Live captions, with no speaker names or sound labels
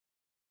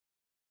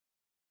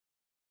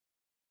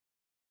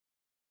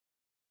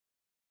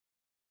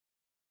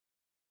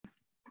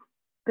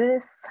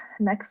This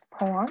next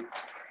poem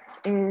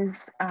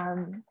is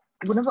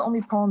one of the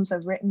only poems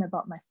I've written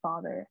about my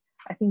father.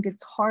 I think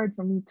it's hard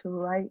for me to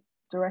write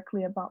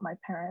directly about my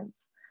parents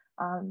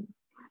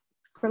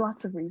for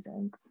lots of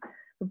reasons,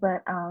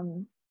 but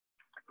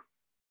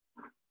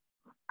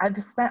I've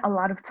spent a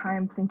lot of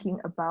time thinking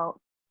about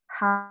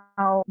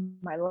how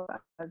my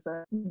life as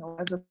a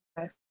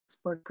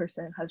diasporic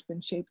person has been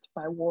shaped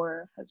by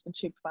war, has been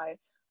shaped by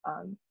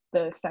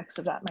the effects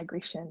of that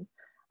migration.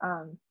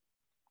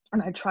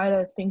 And I try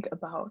to think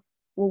about,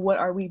 well, what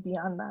are we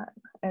beyond that?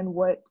 And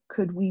what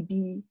could we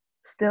be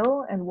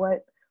still? And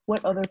what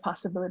other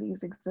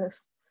possibilities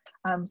exist?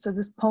 So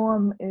this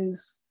poem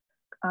is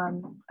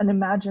an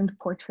imagined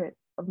portrait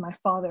of my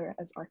father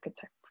as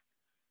architect.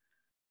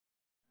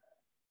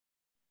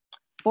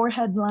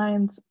 Forehead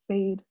lines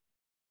fade.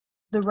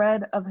 The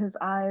red of his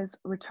eyes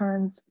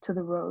returns to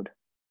the road.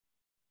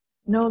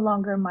 No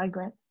longer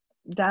migrant,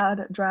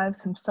 Dad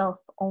drives himself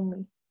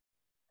only.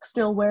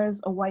 Still wears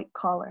a white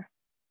collar.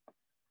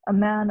 A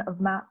man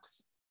of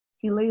maps,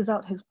 he lays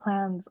out his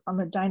plans on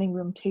the dining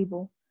room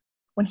table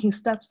when he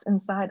steps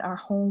inside our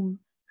home,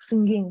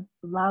 singing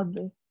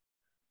loudly.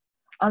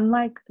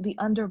 Unlike the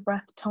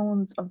underbreath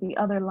tones of the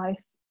other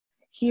life,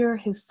 here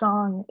his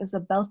song is a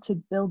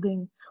belted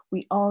building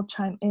we all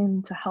chime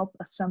in to help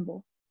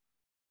assemble.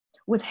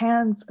 With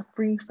hands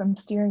free from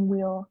steering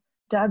wheel,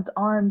 Dad's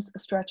arms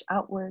stretch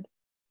outward,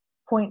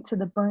 point to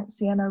the burnt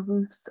sienna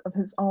roofs of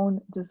his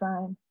own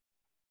design.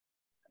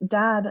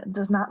 Dad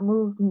does not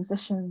move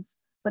musicians,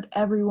 but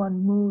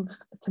everyone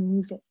moves to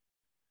music.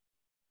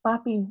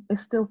 Papi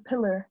is still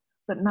pillar,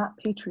 but not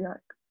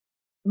patriarch.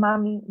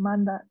 Mami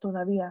manda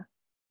todavía.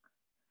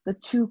 The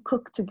two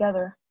cook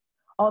together,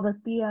 all the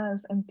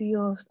tias and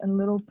tios and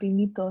little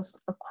primitos,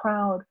 a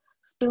crowd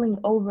spilling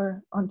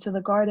over onto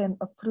the garden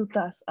of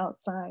frutas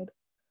outside.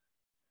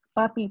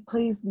 Papi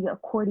plays the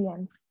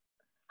accordion,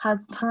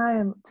 has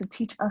time to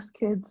teach us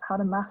kids how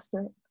to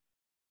master it.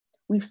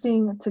 We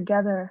sing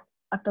together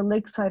at the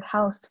lakeside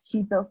house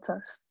he built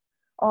us,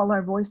 all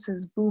our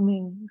voices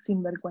booming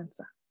sin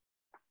vergüenza.